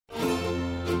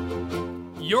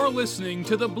You're listening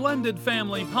to the Blended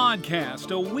Family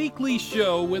Podcast, a weekly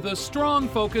show with a strong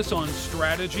focus on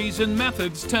strategies and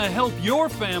methods to help your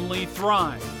family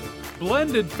thrive.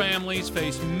 Blended families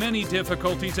face many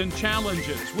difficulties and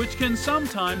challenges, which can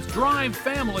sometimes drive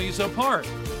families apart.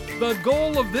 The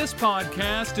goal of this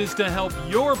podcast is to help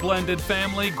your blended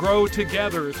family grow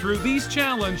together through these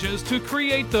challenges to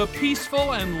create the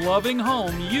peaceful and loving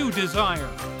home you desire.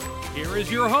 Here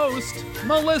is your host,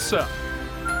 Melissa.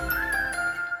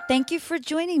 Thank you for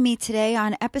joining me today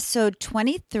on episode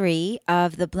 23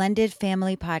 of the Blended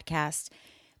Family Podcast.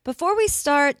 Before we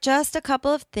start, just a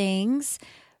couple of things.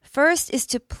 First is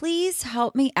to please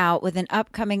help me out with an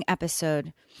upcoming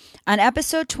episode. On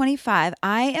episode 25,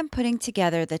 I am putting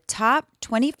together the top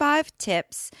 25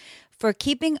 tips for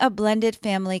keeping a blended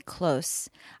family close.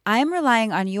 I am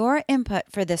relying on your input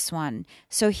for this one.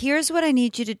 So here's what I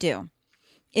need you to do.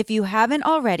 If you haven't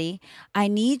already, I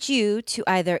need you to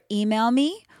either email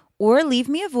me or leave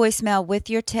me a voicemail with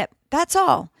your tip. That's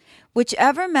all.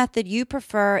 Whichever method you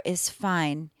prefer is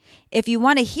fine. If you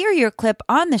want to hear your clip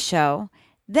on the show,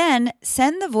 then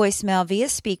send the voicemail via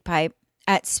SpeakPipe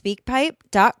at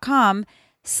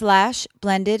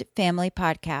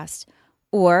speakpipe.com/blendedfamilypodcast.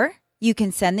 Or you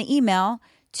can send the email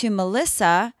to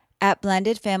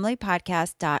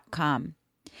melissa@blendedfamilypodcast.com.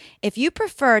 If you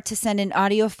prefer to send an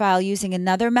audio file using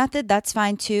another method, that's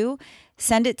fine too.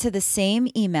 Send it to the same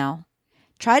email.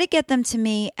 Try to get them to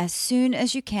me as soon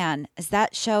as you can, as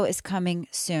that show is coming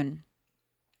soon.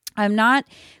 I'm not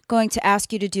going to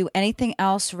ask you to do anything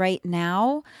else right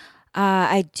now.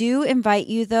 I do invite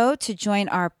you, though, to join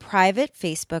our private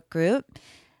Facebook group.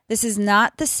 This is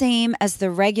not the same as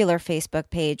the regular Facebook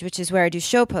page, which is where I do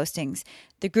show postings.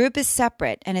 The group is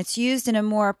separate, and it's used in a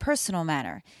more personal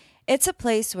manner. It's a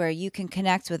place where you can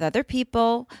connect with other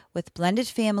people, with blended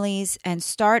families, and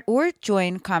start or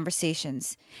join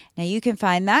conversations. Now, you can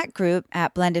find that group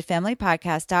at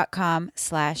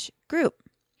blendedfamilypodcast.com/group.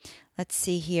 Let's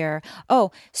see here.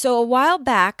 So a while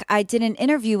back, I did an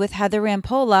interview with Heather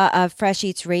Rampolla of Fresh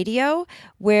Eats Radio,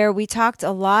 where we talked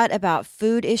a lot about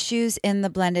food issues in the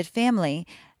blended family.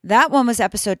 That one was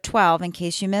episode 12, in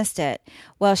case you missed it.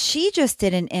 Well, she just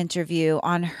did an interview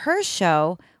on her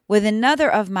show with another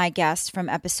of my guests from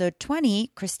episode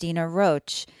 20, Christina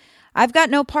Roach. I've got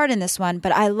no part in this one,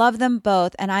 but I love them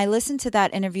both, and I listened to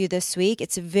that interview this week.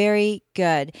 It's very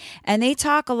good. And they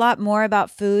talk a lot more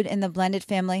about food in the blended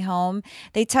family home.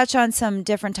 They touch on some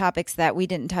different topics that we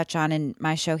didn't touch on in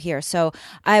my show here. So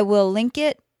I will link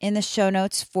it in the show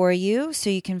notes for you so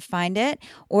you can find it,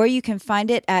 or you can find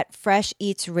it at Fresh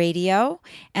Eats Radio.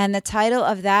 And the title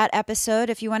of that episode,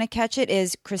 if you want to catch it,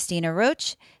 is Christina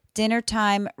Roach, Dinner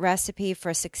Time Recipe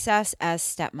for Success as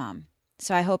Stepmom.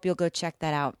 So I hope you'll go check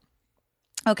that out.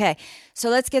 Okay, so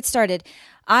let's get started.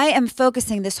 I am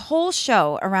focusing this whole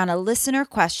show around a listener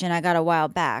question I got a while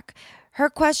back. Her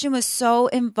question was so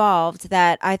involved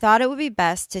that I thought it would be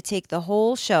best to take the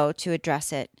whole show to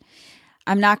address it.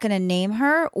 I'm not going to name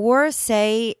her or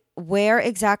say where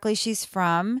exactly she's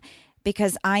from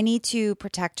because I need to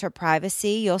protect her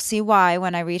privacy. You'll see why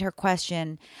when I read her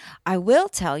question. I will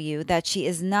tell you that she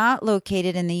is not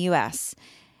located in the U.S.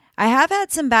 I have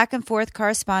had some back and forth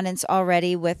correspondence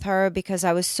already with her because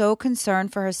I was so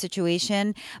concerned for her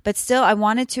situation, but still I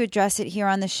wanted to address it here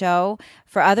on the show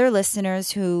for other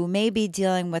listeners who may be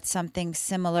dealing with something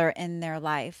similar in their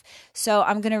life. So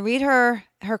I'm going to read her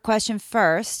question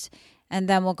first, and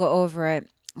then we'll go over it.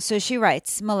 So she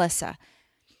writes, Melissa,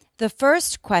 the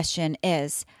first question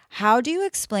is, how do you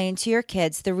explain to your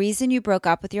kids the reason you broke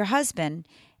up with your husband?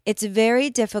 It's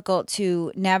very difficult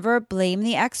to never blame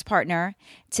the ex-partner,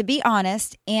 to be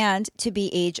honest, and to be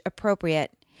age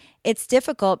appropriate. It's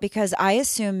difficult because I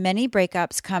assume many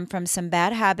breakups come from some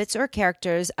bad habits or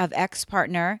characters of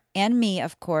ex-partner and me,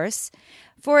 of course.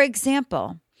 For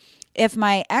example, if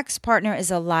my ex-partner is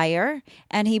a liar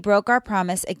and he broke our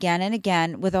promise again and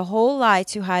again with a whole lie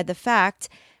to hide the fact,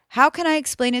 how can I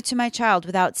explain it to my child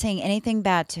without saying anything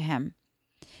bad to him?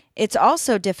 It's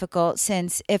also difficult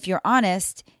since, if you're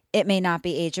honest, it may not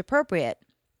be age appropriate.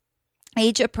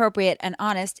 Age appropriate and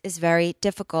honest is very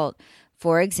difficult.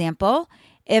 For example,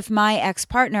 if my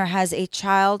ex-partner has a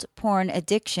child porn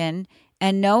addiction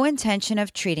and no intention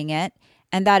of treating it,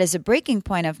 and that is a breaking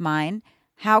point of mine,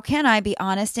 how can I be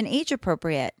honest and age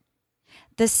appropriate?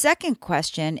 The second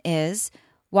question is,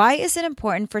 why is it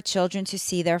important for children to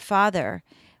see their father?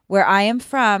 Where I am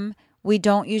from, we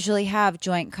don't usually have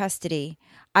joint custody.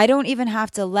 I don't even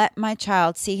have to let my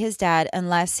child see his dad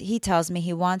unless he tells me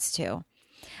he wants to.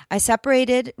 I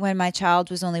separated when my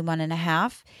child was only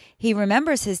 1.5. He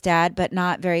remembers his dad, but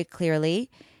not very clearly.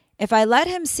 If I let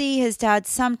him see his dad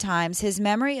sometimes, his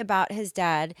memory about his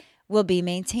dad will be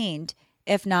maintained.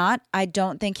 If not, I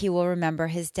don't think he will remember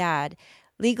his dad.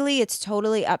 Legally, it's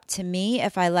totally up to me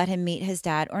if I let him meet his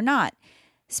dad or not.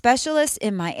 Specialists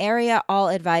in my area all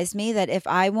advise me that if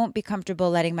I won't be comfortable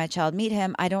letting my child meet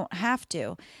him, I don't have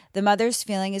to. The mother's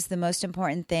feeling is the most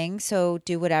important thing, so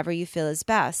do whatever you feel is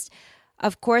best.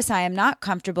 Of course, I am not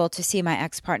comfortable to see my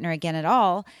ex-partner again at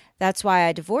all. That's why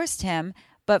I divorced him.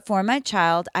 But for my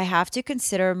child, I have to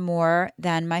consider more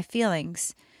than my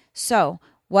feelings. So,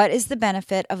 what is the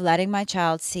benefit of letting my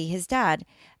child see his dad,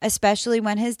 especially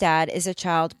when his dad is a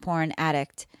child porn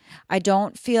addict? I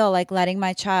don't feel like letting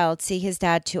my child see his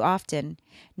dad too often.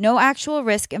 No actual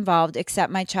risk involved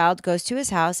except my child goes to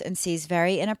his house and sees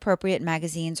very inappropriate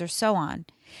magazines or so on.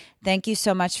 Thank you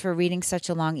so much for reading such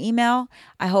a long email.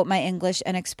 I hope my English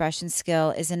and expression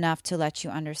skill is enough to let you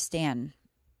understand.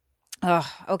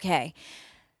 Oh, okay.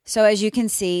 So as you can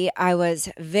see, I was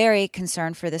very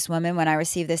concerned for this woman when I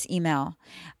received this email.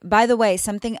 By the way,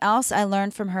 something else I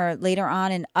learned from her later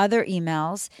on in other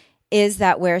emails is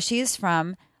that where she is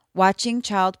from, watching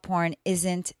child porn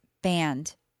isn't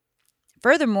banned.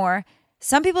 Furthermore,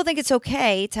 some people think it's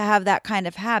okay to have that kind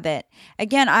of habit.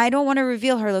 Again, I don't want to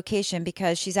reveal her location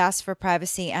because she's asked for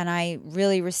privacy, and I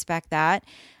really respect that,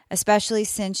 especially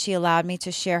since she allowed me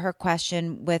to share her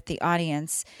question with the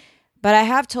audience. But I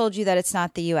have told you that it's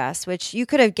not the U.S., which you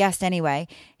could have guessed anyway.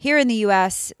 Here in the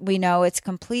U.S., we know it's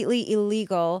completely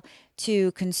illegal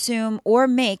to consume or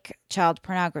make child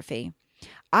pornography.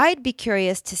 I'd be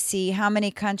curious to see how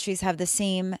many countries have the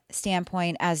same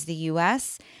standpoint as the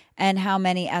U.S. and how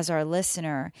many as our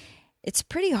listener. It's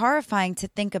pretty horrifying to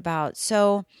think about.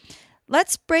 So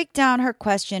let's break down her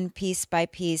question piece by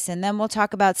piece, and then we'll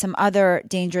talk about some other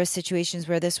dangerous situations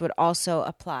where this would also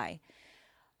apply.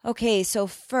 Okay, so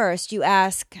first you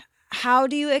ask, how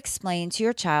do you explain to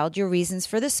your child your reasons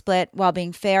for the split while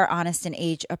being fair, honest, and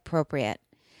age appropriate?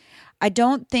 I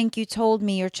don't think you told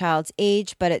me your child's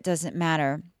age, but it doesn't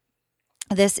matter.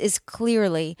 This is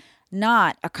clearly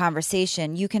not a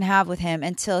conversation you can have with him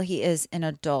until he is an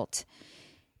adult.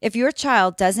 If your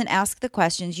child doesn't ask the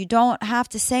questions, you don't have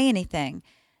to say anything.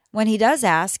 When he does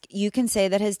ask, you can say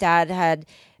that his dad had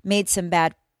made some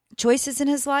bad choices in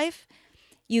his life.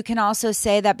 You can also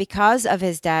say that because of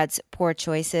his dad's poor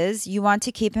choices, you want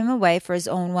to keep him away for his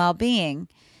own well-being.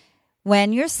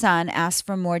 When your son asks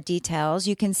for more details,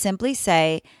 you can simply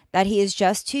say that he is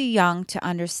just too young to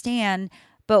understand,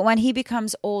 but when he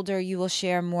becomes older, you will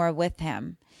share more with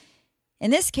him.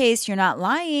 In this case, you're not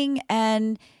lying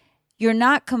and you're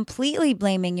not completely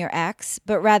blaming your ex,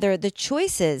 but rather the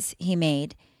choices he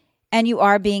made, and you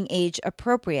are being age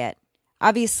appropriate.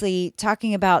 Obviously,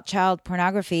 talking about child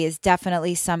pornography is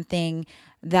definitely something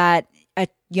that a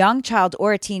young child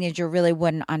or a teenager really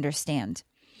wouldn't understand.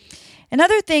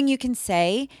 Another thing you can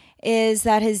say is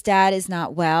that his dad is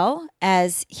not well,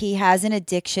 as he has an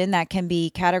addiction that can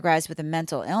be categorized with a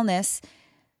mental illness.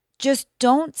 Just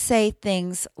don't say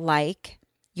things like,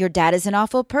 your dad is an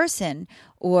awful person,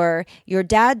 or your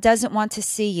dad doesn't want to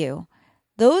see you.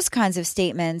 Those kinds of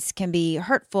statements can be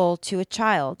hurtful to a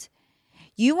child.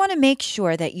 You want to make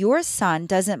sure that your son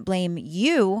doesn't blame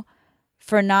you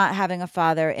for not having a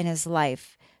father in his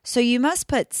life. So you must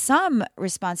put some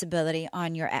responsibility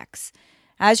on your ex.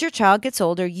 As your child gets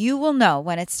older, you will know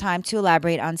when it's time to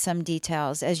elaborate on some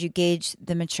details as you gauge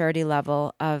the maturity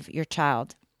level of your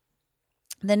child.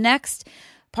 The next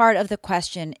part of the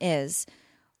question is,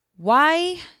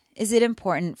 why is it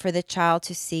important for the child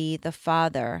to see the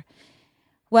father?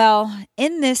 Well,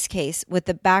 in this case, with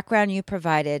the background you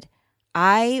provided,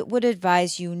 I would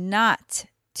advise you not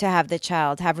to have the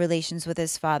child have relations with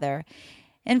his father.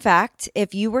 In fact,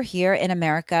 if you were here in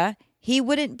America, he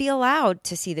wouldn't be allowed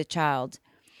to see the child.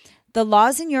 The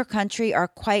laws in your country are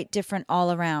quite different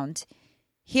all around.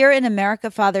 Here in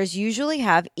America, fathers usually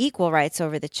have equal rights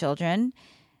over the children.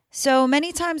 So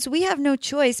many times we have no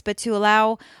choice but to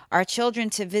allow our children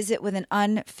to visit with an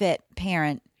unfit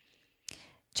parent.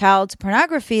 Child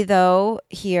pornography, though,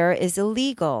 here is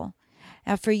illegal.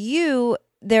 Now, for you,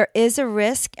 there is a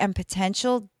risk and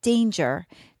potential danger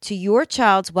to your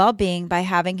child's well-being by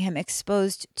having him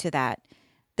exposed to that.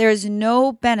 There is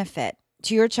no benefit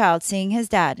to your child seeing his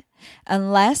dad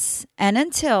unless and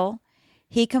until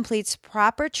he completes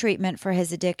proper treatment for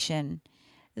his addiction.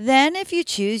 Then, if you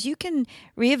choose, you can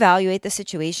reevaluate the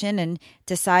situation and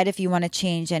decide if you want to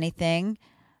change anything.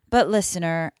 But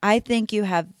listener, I think you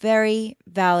have very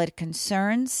valid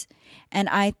concerns, and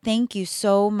I thank you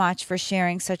so much for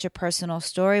sharing such a personal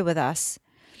story with us.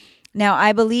 Now,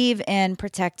 I believe in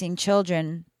protecting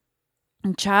children.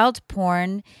 Child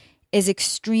porn is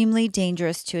extremely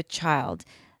dangerous to a child.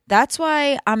 That's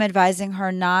why I'm advising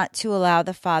her not to allow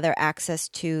the father access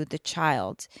to the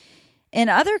child. In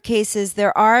other cases,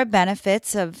 there are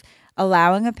benefits of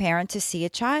allowing a parent to see a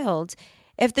child.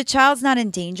 If the child's not in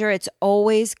danger, it's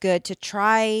always good to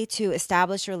try to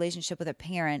establish a relationship with a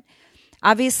parent.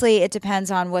 Obviously, it depends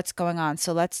on what's going on,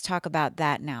 so let's talk about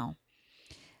that now.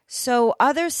 So,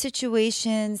 other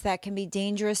situations that can be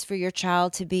dangerous for your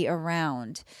child to be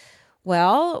around.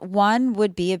 Well, one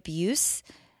would be abuse.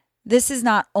 This is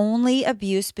not only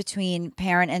abuse between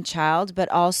parent and child, but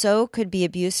also could be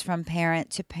abuse from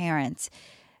parent to parent.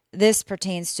 This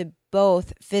pertains to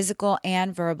both physical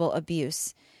and verbal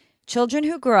abuse. Children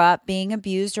who grow up being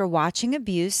abused or watching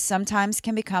abuse sometimes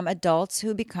can become adults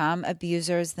who become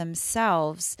abusers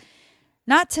themselves,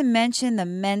 not to mention the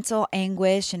mental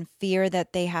anguish and fear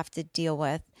that they have to deal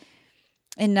with.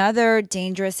 Another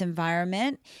dangerous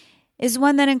environment is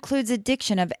one that includes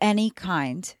addiction of any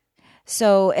kind.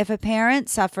 So if a parent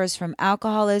suffers from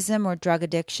alcoholism or drug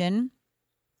addiction,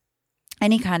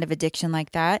 any kind of addiction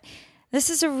like that, this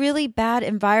is a really bad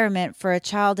environment for a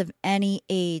child of any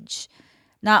age.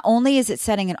 Not only is it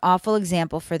setting an awful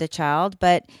example for the child,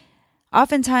 but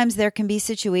oftentimes there can be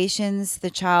situations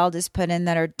the child is put in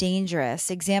that are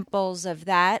dangerous. Examples of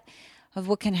that, of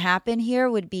what can happen here,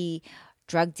 would be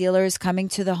drug dealers coming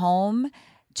to the home,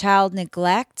 child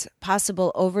neglect,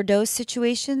 possible overdose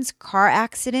situations, car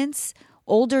accidents,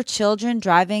 older children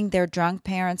driving their drunk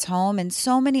parents home, and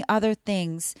so many other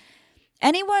things.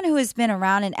 Anyone who has been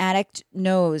around an addict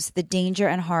knows the danger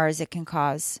and horrors it can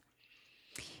cause.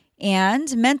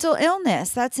 And mental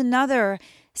illness, that's another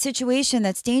situation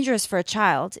that's dangerous for a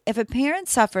child. If a parent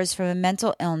suffers from a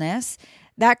mental illness,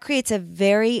 that creates a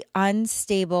very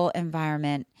unstable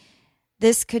environment.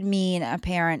 This could mean a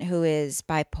parent who is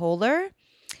bipolar,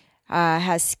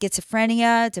 has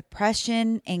schizophrenia,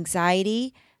 depression,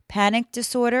 anxiety, panic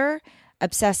disorder,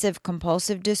 obsessive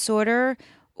compulsive disorder,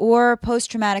 or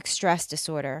post-traumatic stress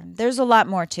disorder. There's a lot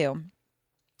more too.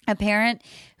 A parent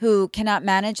who cannot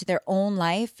manage their own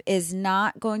life is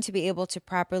not going to be able to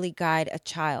properly guide a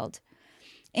child.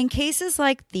 In cases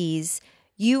like these,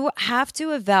 you have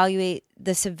to evaluate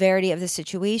the severity of the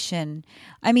situation.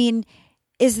 I mean,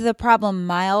 is the problem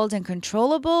mild and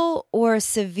controllable or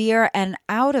severe and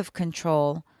out of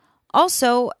control?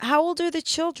 Also, how old are the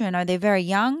children? Are they very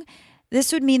young?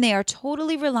 This would mean they are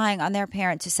totally relying on their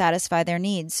parent to satisfy their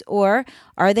needs. Or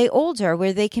are they older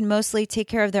where they can mostly take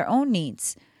care of their own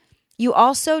needs? You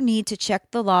also need to check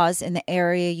the laws in the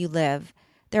area you live.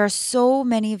 There are so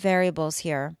many variables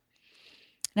here.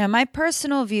 Now, my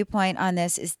personal viewpoint on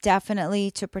this is definitely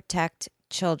to protect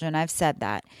children. I've said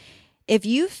that. If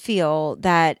you feel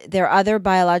that their other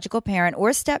biological parent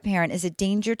or step-parent is a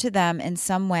danger to them in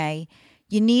some way,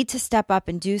 you need to step up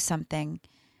and do something.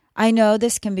 I know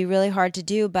this can be really hard to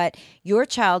do, but your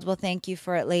child will thank you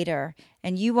for it later,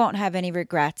 and you won't have any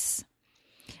regrets.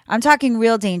 I'm talking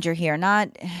real danger here,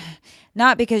 not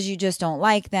because you just don't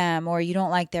like them or you don't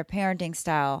like their parenting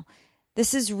style.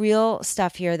 This is real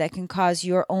stuff here that can cause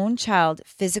your own child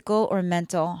physical or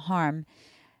mental harm.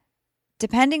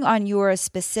 Depending on your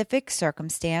specific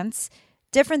circumstance,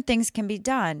 different things can be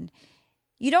done.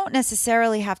 You don't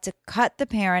necessarily have to cut the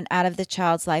parent out of the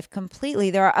child's life completely.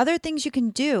 There are other things you can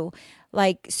do,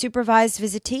 like supervised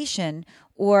visitation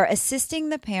or assisting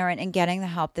the parent in getting the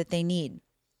help that they need.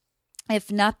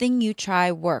 If nothing you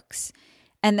try works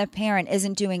and the parent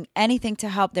isn't doing anything to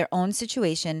help their own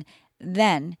situation,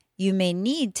 then you may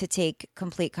need to take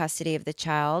complete custody of the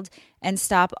child and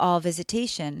stop all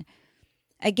visitation.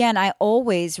 Again, I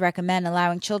always recommend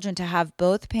allowing children to have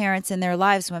both parents in their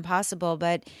lives when possible,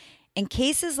 but in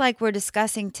cases like we're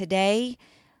discussing today,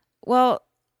 well,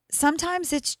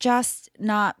 sometimes it's just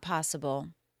not possible.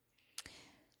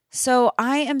 So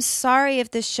I am sorry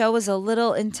if this show was a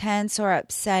little intense or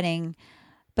upsetting,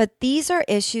 but these are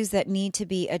issues that need to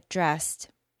be addressed.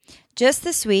 Just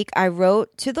this week, I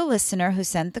wrote to the listener who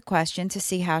sent the question to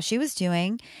see how she was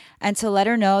doing and to let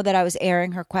her know that I was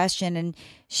airing her question. And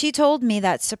she told me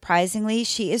that surprisingly,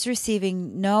 she is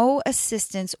receiving no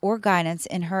assistance or guidance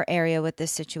in her area with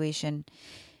this situation.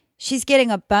 She's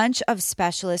getting a bunch of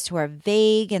specialists who are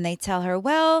vague and they tell her,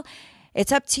 well,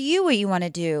 it's up to you what you want to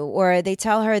do. Or they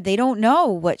tell her they don't know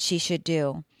what she should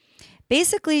do.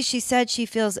 Basically, she said she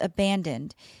feels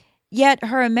abandoned. Yet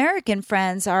her American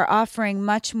friends are offering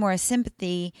much more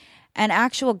sympathy and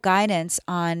actual guidance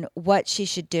on what she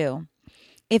should do.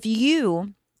 If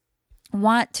you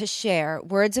want to share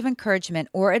words of encouragement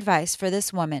or advice for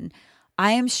this woman,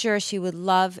 I am sure she would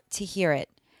love to hear it.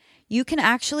 You can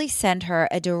actually send her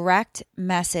a direct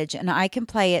message and I can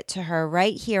play it to her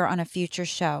right here on a future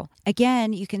show.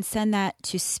 Again, you can send that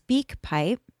to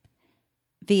SpeakPipe,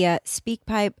 via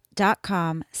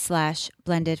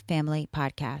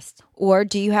speakpipe.com/blendedfamilypodcast. Or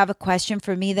do you have a question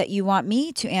for me that you want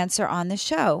me to answer on the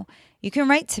show? You can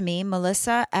write to me,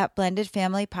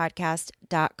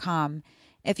 melissa@blendedfamilypodcast.com.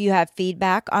 If you have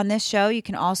feedback on this show, you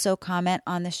can also comment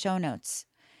on the show notes.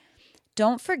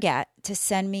 Don't forget to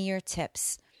send me your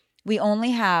tips. We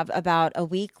only have about a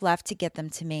week left to get them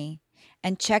to me.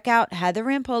 And check out Heather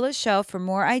Rampola's show for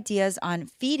more ideas on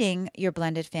feeding your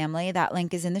blended family. That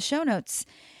link is in the show notes.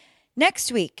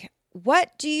 Next week,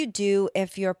 what do you do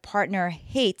if your partner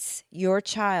hates your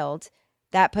child?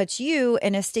 That puts you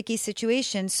in a sticky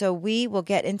situation, so we will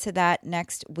get into that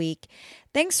next week.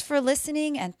 Thanks for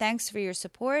listening and thanks for your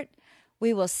support.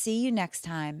 We will see you next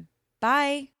time.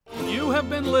 Bye. You have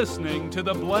been listening to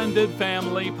the Blended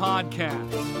Family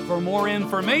Podcast. For more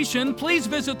information, please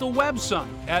visit the website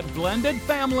at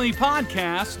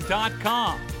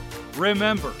blendedfamilypodcast.com.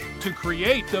 Remember, to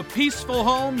create the peaceful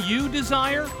home you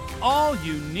desire, all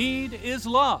you need is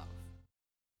love.